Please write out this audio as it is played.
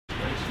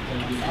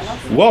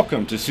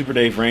Welcome to Super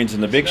Dave Reigns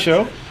and the Big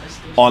Show,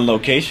 on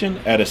location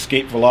at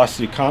Escape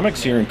Velocity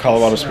Comics here in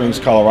Colorado Springs,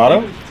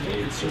 Colorado.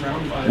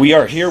 We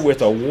are here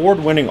with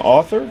award-winning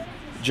author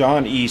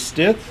John E.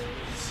 Stith,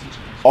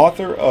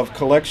 author of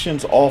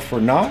collections All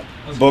for Naught,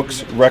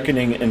 books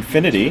Reckoning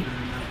Infinity,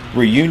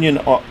 Reunion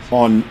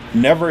on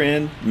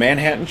Neverend,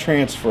 Manhattan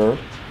Transfer,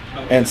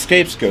 and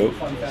Scapescope,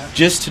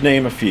 just to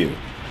name a few.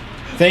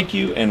 Thank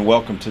you and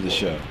welcome to the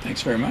show.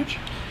 Thanks very much.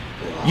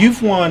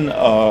 You've won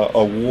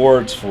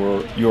awards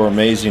for your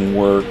amazing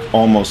work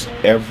almost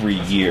every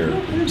year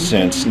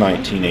since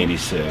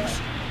 1986.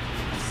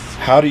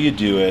 How do you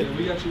do it?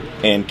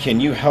 And can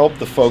you help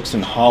the folks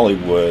in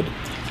Hollywood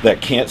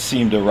that can't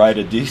seem to write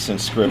a decent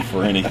script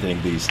for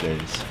anything these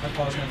days?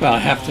 Well, I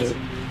have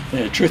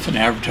to, truth in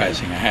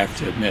advertising, I have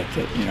to admit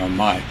that, you know,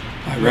 my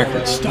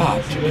record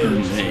stopped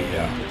in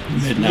the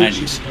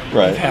mid-90s.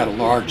 Right. I've had a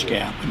large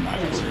gap in my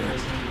career.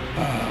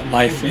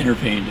 Life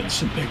intervened in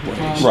some big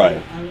ways.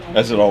 Right,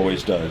 as it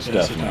always does, As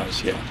definitely. it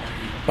does, yeah.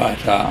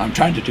 But I'm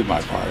trying to do my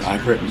part.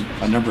 I've written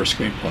a number of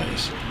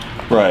screenplays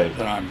Right.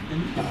 that I'm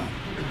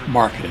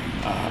marketing.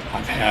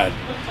 I've had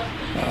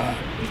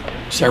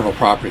several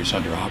properties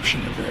under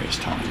option at various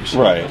times.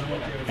 Right.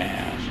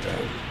 And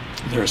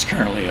there's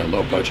currently a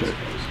low-budget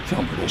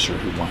film producer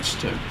who wants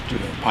to do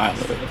a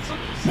pilot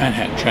of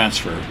Manhattan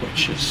Transfer,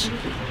 which is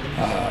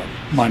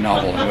my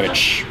novel in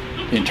which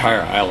the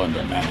entire island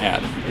of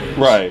Manhattan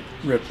is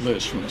ripped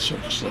loose from the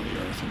surface of the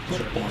earth and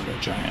put aboard a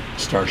giant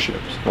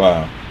starship.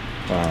 Wow.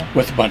 Wow.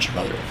 With a bunch of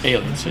other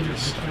alien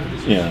cities.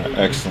 Yeah,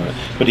 excellent.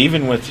 But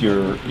even with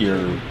your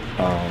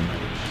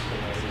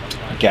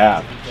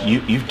gap,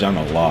 you've done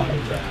a lot.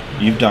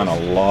 You've done a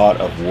lot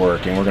of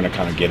work, and we're going to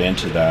kind of get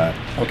into that.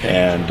 Okay.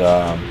 And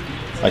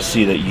I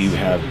see that you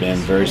have been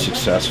very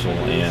successful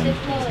in,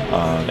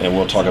 and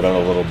we'll talk about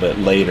it a little bit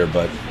later,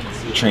 but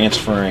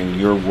transferring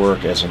your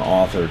work as an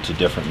author to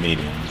different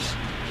mediums.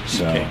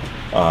 So, okay.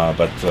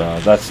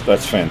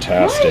 That's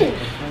fantastic.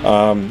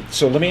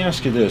 So let me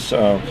ask you this: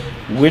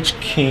 which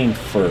came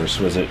first?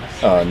 Was it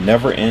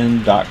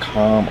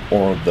Neverend.com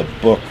or the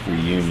book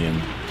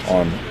Reunion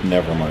on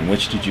Nevermind?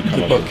 Which did you come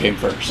The up book with? came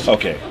first.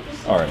 Okay.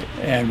 All right.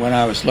 And when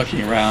I was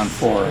looking around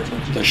for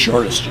the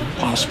shortest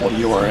possible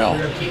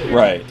URL,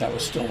 Right. that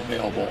was still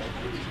available.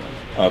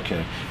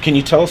 Okay. Can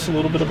you tell us a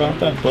little bit about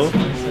that book?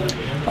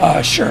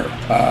 Sure.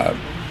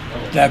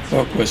 That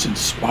book was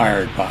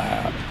inspired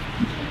by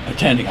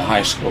attending a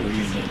high school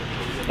reunion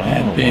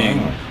and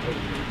being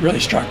really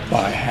struck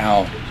by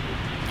how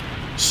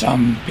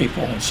some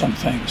people and some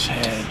things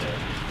had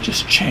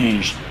just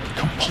changed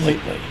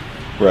completely.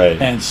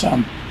 Right. And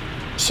some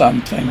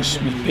things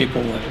with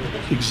people were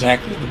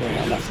exactly the way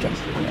I left them.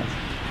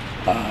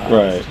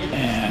 Right.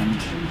 And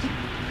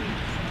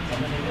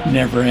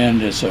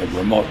Neverend is a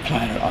remote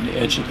planet on the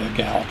edge of the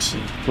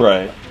galaxy.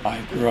 Right. I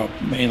grew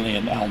up mainly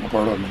in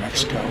Alamogordo, New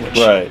Mexico, which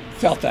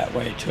felt that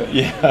way to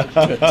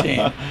a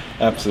teen.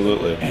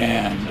 Absolutely.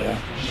 And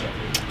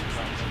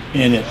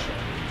in it,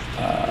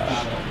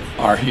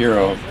 our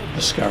hero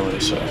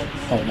discovers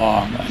a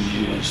long,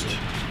 unused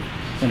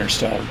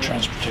interstellar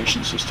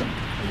transportation system.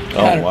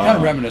 Kind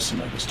of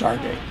reminiscent of the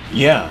Stargate.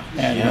 Yeah.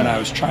 And when I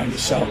was trying to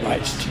sell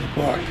rights to the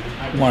book,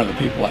 one of the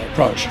people I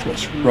approached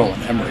was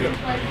Roland Emmerich.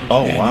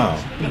 Oh, and wow.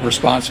 The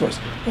response was,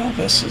 well,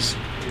 this is,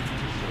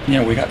 you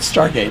know, we got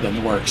Stargate in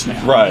the works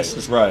now. Right, This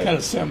is right. kind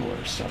of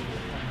similar, so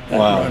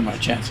that ruined my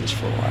chances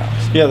for a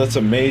while. So. Yeah, that's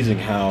amazing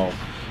how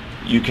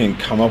you can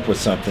come up with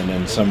something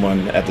and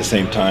someone at the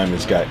same time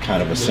has got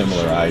kind of a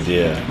similar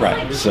idea.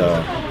 Right.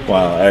 So,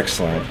 wow,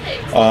 excellent.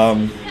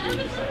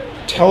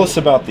 Tell us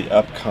about the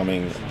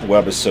upcoming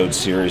webisode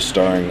series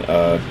starring,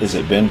 is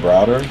it Ben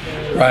Browder?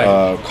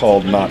 Right.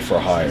 Called Not for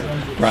Hire.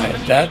 Right.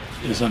 That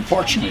is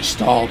unfortunately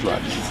stalled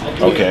right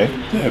now. Okay.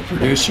 The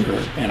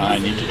producer and I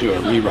need to do a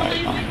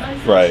rewrite on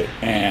it. Right.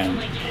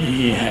 And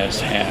he has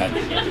had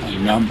a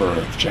number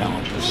of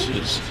challenges.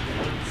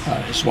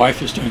 His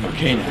wife is doing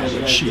okay now,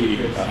 but she,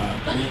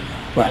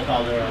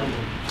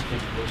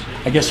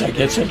 I guess that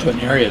gets into an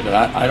area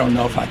that I don't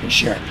know if I can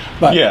share.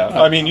 But yeah,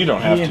 I mean, you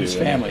don't have to. He and his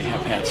family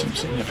have had some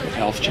significant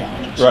health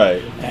challenges.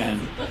 Right.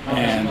 And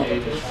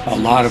a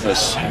lot of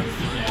us have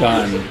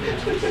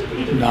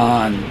done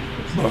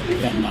non-book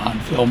and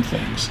non-film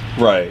things.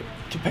 Right.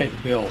 To pay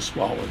the bills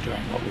while we're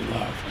doing what we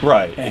love.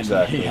 Right, and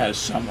exactly. He has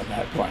some of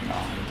that going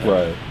on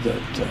Right.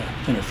 that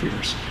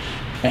interferes.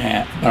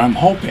 But I'm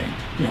hoping,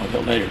 you know,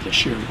 that later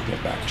this year we'll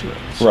get back to it.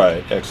 So.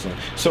 Right, excellent.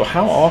 So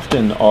how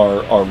often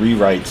are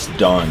rewrites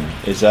done?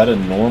 Is that a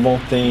normal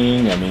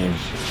thing? I mean...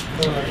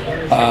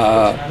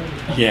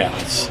 yeah,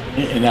 it's,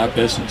 in that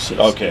business,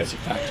 it's a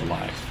fact of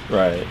life.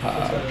 Right.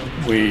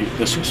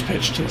 This was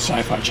pitched to the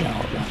Sci-Fi Channel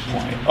at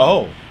one point.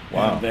 Oh,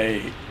 wow.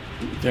 And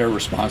their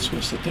response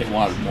was that they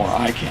wanted more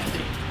eye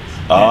candy.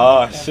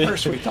 I At see.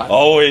 first we thought,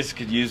 always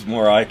could use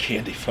more eye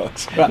candy,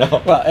 folks.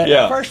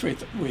 At first we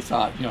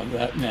thought, you know,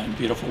 that meant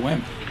beautiful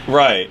women.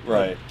 Right,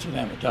 right. But to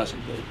them it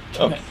doesn't.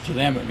 To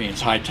them it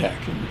means high tech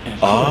and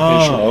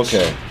visuals.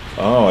 Okay.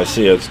 Oh, I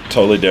see. It's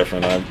totally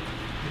different.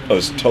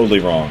 totally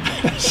wrong.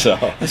 So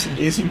That's an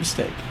easy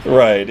mistake.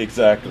 right,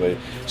 exactly.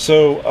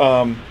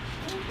 So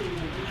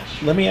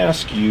let me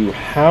ask you,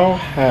 how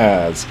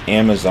has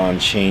Amazon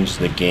changed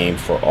the game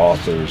for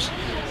authors?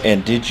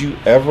 And did you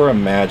ever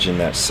imagine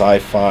that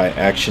sci-fi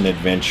action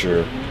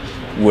adventure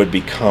would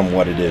become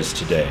what it is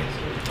today?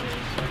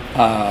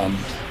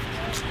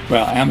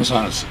 Well,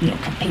 Amazon has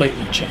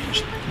completely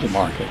changed the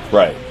market.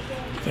 Right.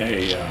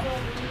 They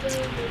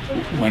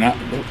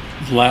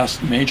the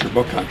last major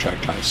book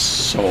contract I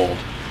sold,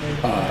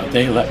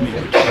 they let me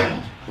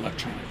retain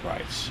electronic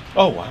rights.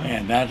 Oh, wow.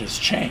 And that has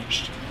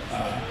changed.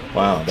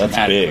 Wow, that's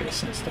dramatically big.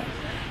 since then.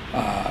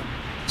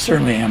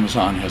 Certainly,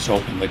 Amazon has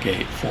opened the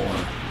gate for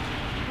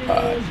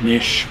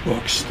niche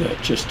books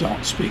that just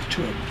don't speak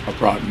to a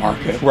broad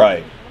market.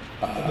 Right.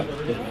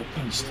 It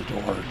opens the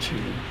door to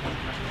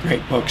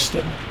great books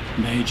that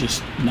may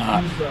just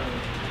not,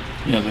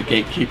 the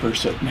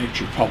gatekeepers at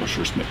major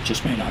publishers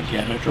just may not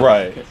get it. Or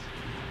Right. like it.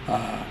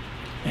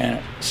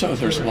 And so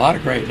there's a lot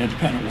of great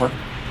independent work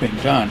being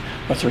done,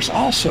 but there's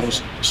also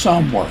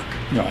some work,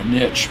 a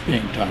niche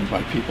being done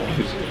by people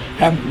who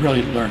haven't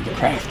really learned the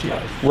craft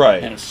yet.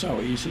 Right. And it's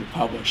so easy to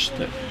publish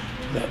that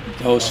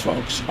those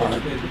folks are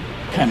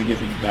kind of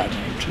giving a bad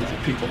name to the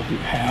people who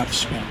have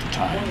spent the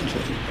time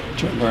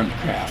to learn the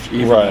craft,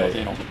 even Right. though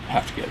they don't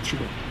have to get through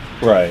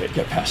Right.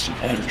 get past an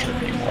editor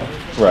anymore.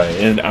 Right.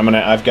 And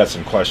I've got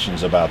some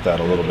questions about that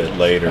a little bit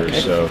later.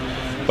 Okay.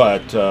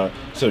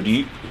 So do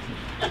you,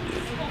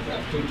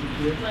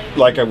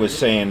 like I was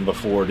saying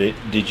before,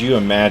 did you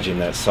imagine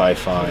that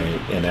sci-fi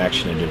and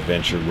action and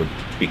adventure would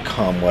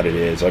become what it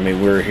is? I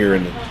mean, we're here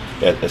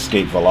at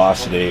Escape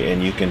Velocity,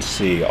 and you can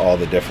see all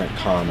the different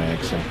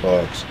comics and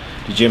books.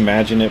 Did you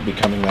imagine it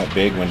becoming that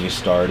big when you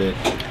started?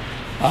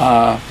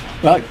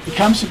 Well, it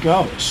comes and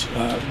goes.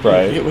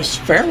 Right. It was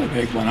fairly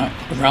big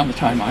around the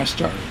time I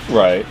started.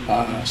 Right.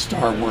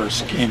 Star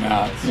Wars came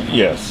out.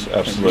 Yes,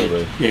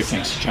 absolutely. And gave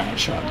things a giant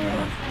shot in the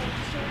arm.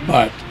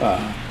 But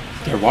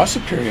there was a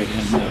period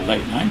in the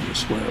late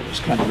 90s where it was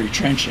kind of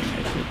retrenching.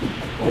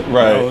 It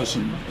Right. rose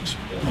and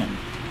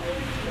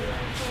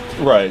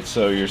Right.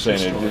 So you're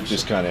saying it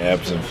just kind of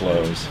ebbs and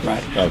flows.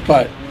 right. Okay.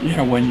 But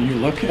when you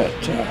look at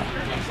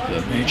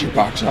the major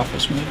box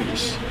office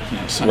movies,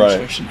 science Right.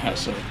 fiction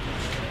has a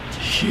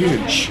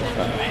huge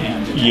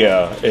hand in it.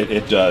 Yeah,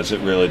 it does. It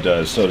really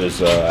does. So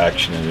does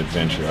action and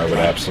adventure. I would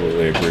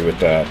absolutely agree with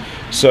that.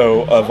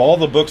 So, of all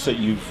the books that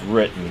you've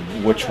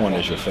written, which one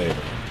is your favorite?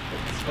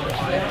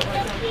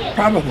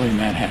 Probably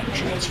Manhattan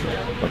Transfer.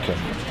 Okay.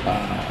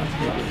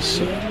 It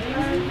was.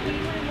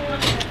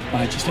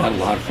 I just had a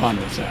lot of fun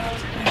with that.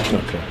 And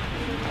Okay.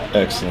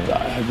 Excellent.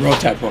 I wrote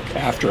that book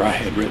after I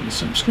had written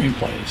some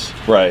screenplays,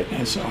 Right.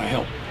 and so I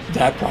helped.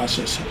 That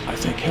process, I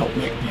think, helped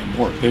make me a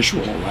more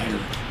visual writer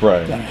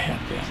Right. than I had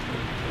been.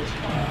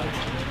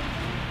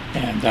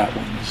 And that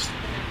one has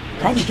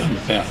probably done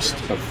the best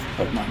of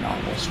my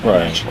novels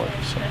financially.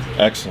 So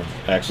Excellent.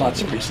 Excellent.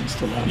 lots of reasons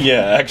to love it.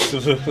 Yeah,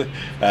 absolutely.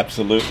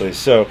 Absolutely.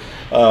 So,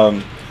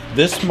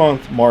 this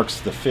month marks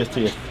the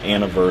 50th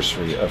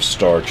anniversary of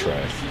Star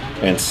Trek,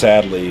 and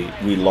sadly,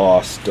 we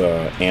lost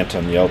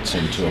Anton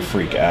Yeltsin to a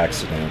freak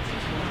accident.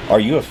 Are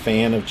you a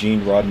fan of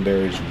Gene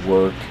Roddenberry's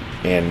work,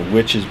 and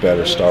which is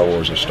better, Star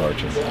Wars or Star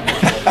Trek?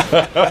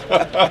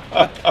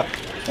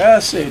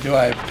 Let's see, do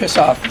I piss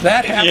off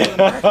that half of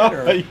the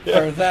market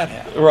or that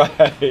half?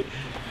 Right.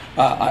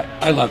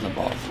 I love them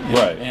both.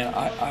 Right. And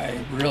I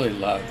really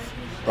love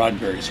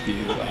Roddenberry's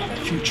view of a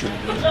future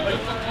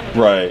that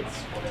Right.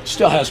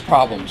 still has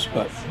problems,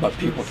 but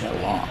people get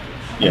along.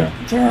 Yeah.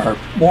 There are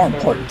more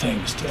important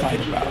things to fight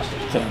about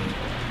than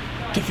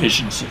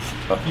divisions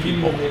of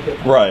people.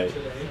 Right.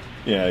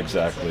 Yeah,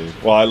 exactly.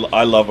 Well,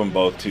 I love them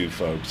both too,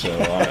 folks. So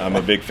I'm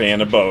a big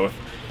fan of both.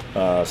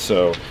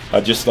 So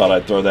I just thought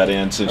I'd throw that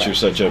in since you're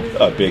such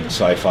a big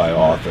sci-fi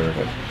author.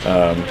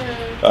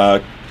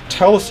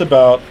 Tell us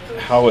about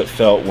how it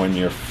felt when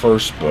your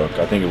first book,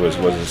 I think it was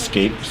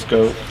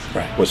Scapescope,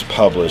 Right. was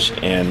published,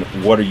 and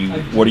what are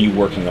you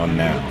working on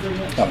now?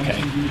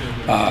 Okay.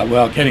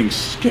 Well, getting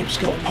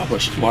Scapescope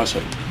published was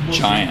a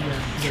giant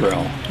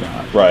thrill.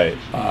 Right.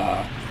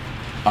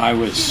 I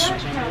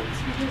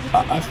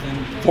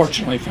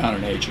fortunately found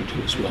an agent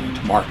who was willing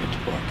to market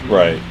the book.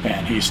 Right.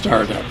 And he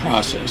started that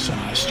process, and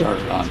I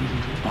started on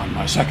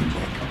my second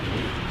book.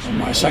 And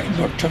my second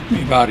book took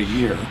me about a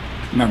year,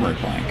 memory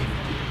blank.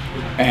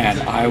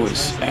 And I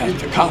was at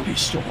the copy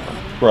store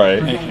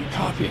Right. making a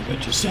copy of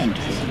it to send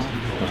to him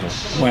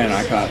when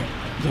I got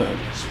the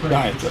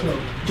guy at the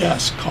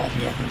desk called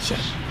me over and said,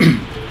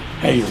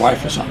 "Hey, your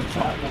wife was on the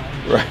phone."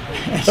 Right.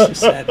 And she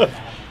said,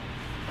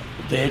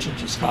 "The agent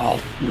just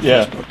called. Your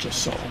Yeah. first book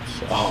just sold."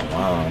 So, Oh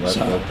wow,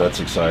 that's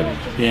exciting.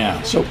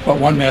 yeah. So, but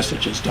one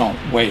message is don't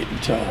wait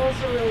until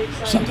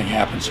something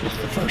happens with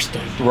the first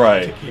thing to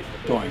Right. keep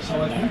going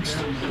on the next.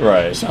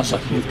 Right. It sounds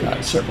like you've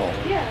got several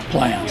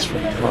plans for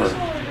your.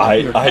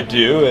 I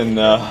do, and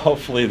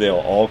hopefully they'll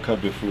all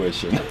come to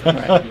fruition.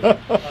 Right.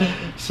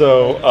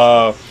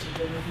 So,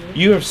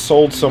 you have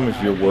sold some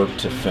of your work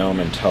to film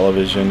and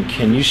television.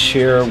 Can you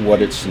share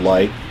what it's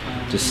like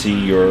to see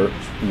your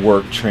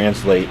work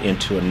translate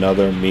into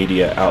another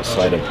media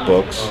outside of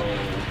books?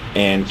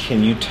 And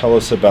can you tell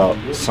us about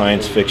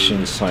science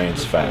fiction,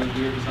 science fact?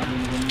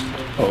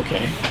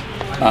 Okay.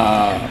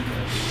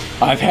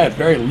 I've had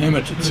very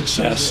limited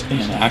success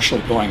in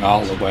actually going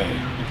all the way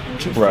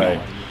to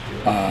film.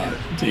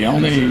 The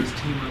only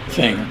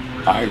thing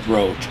I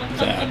wrote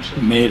that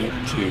made it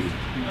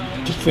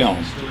to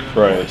film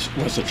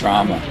was a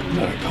drama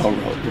that I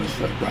co-wrote with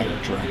the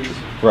writer-director.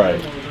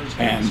 Right.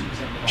 And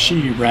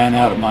she ran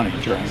out of money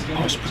during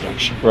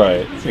post-production.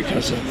 Right.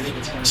 Because of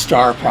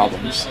star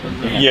problems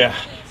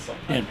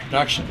in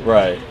production.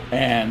 Right.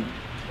 And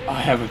I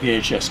have a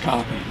VHS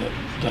copy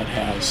that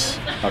has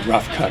a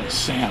rough cut of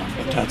sound,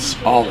 but that's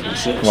all that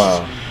exists.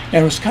 Wow. And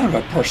it was kind of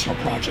a personal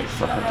project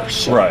for her.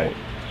 So right.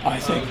 I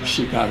think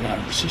she got it out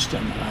of her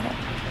system, and I don't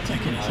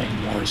think anything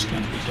more is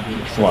going to be done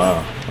with her.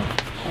 Wow.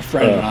 A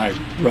friend and I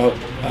wrote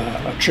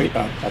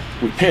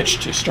we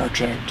pitched to Star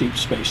Trek Deep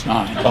Space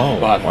Nine. Oh,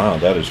 wow,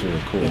 that is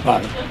really cool. We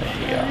bought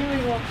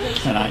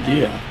an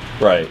idea.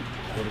 Right.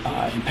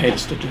 And paid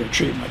us to do a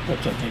treatment, but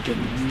then they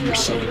didn't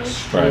receive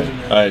it. Right.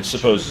 I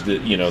suppose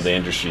that the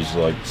industry's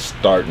like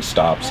start and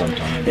stop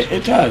sometimes.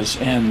 It does,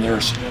 and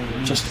there's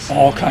just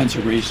all kinds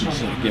of reasons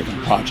that a given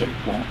project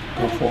won't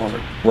go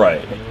forward.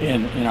 Right.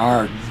 In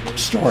our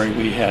story,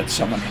 we had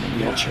someone in a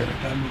wheelchair,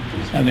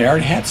 and they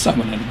already had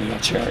someone in a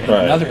wheelchair in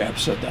another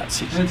episode that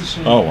season.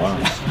 Oh wow.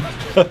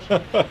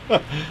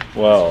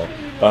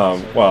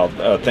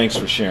 Well, thanks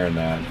for sharing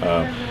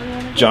that.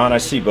 John, I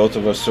see both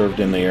of us served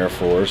in the Air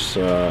Force.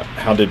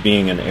 How did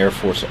being an Air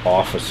Force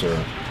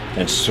officer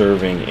and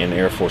serving in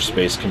Air Force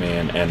Space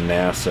Command and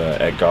NASA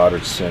at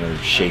Goddard Center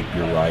shape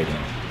your writing?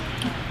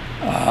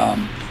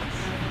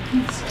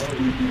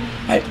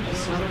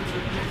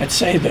 I'd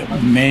say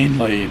that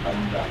mainly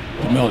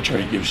the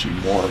military gives you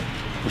more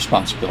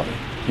responsibility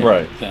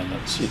than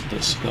the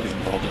civilian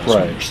world does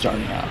when you're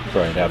starting out.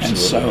 Right, absolutely. And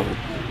so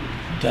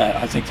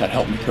I think that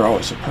helped me grow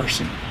as a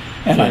person.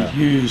 And I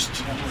used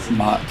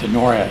the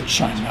NORAD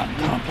Shine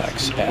Mountain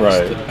Complex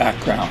as the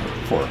background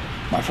for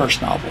my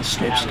first novel,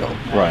 Scapescope.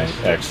 Right,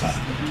 excellent.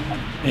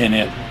 In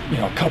it,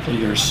 a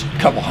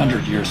couple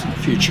hundred years in the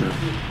future,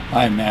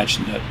 I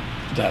imagine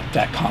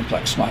that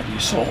complex might be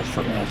sold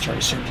for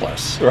military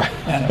surplus. Right.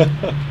 And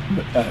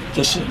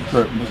this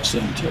group moves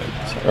into it.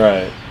 So.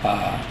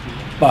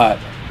 Right.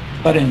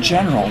 But in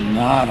general,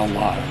 not a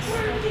lot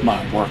of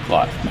my work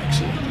life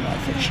makes it into my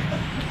fiction.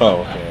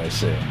 Oh, okay, I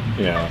see.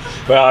 Yeah.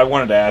 Well, I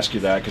wanted to ask you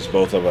that because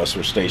both of us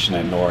were stationed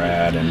at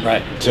NORAD, and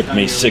it took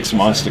me 6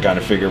 months to kind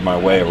of figure my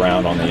way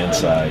around on the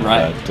inside.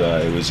 Right.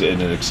 But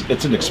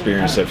it's an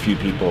experience that few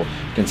people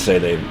can say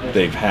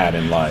they've had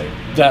in life.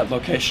 That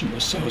location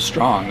was so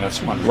strong.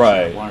 That's one reason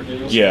I wanted to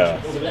use it.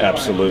 Yeah,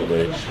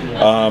 absolutely.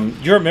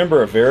 You're a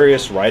member of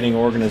various writing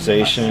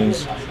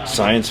organizations,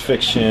 Science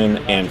Fiction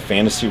and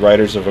Fantasy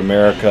Writers of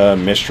America,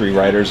 Mystery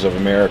Writers of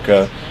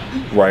America,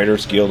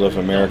 Writers Guild of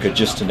America,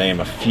 just to name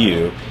a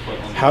few.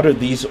 How do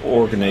these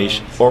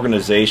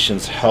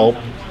organizations help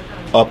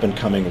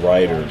up-and-coming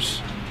writers?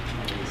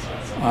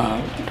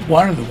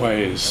 One of the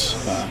ways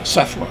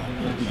SFWA,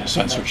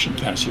 Science Fiction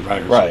Fantasy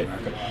Writers of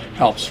America,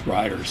 helps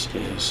writers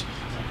is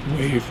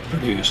we've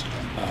produced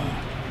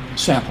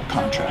sample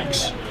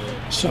contracts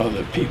so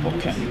that people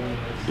can,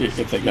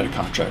 if they get a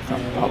contract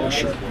from a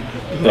publisher,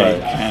 they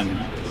can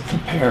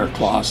compare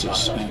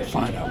clauses and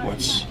find out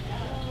what's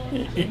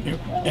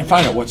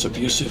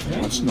abusive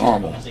and what's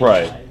normal.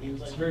 Right.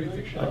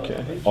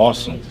 Okay.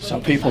 Awesome. So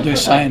people do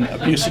sign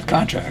abusive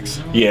contracts.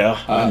 Yeah,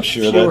 I'm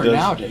sure that does.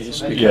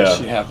 Nowadays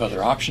because you have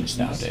other options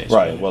nowadays.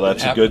 Right. Well,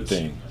 that's a good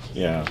thing.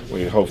 Yeah.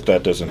 We hope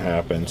that doesn't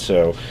happen.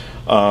 So,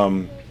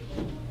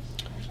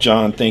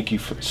 John, thank you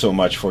so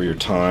much for your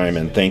time,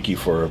 and thank you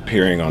for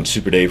appearing on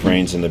Super Dave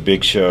Raines and the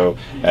Big Show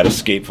at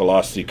Escape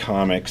Velocity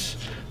Comics.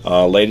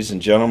 Ladies and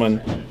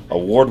gentlemen,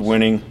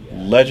 award-winning,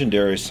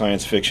 legendary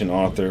science fiction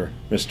author,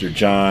 Mr.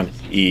 John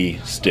E.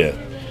 Stith.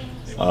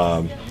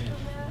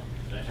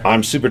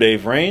 I'm Super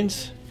Dave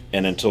Raines,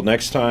 and until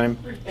next time,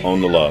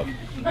 own the love.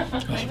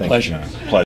 Pleasure. Pleasure.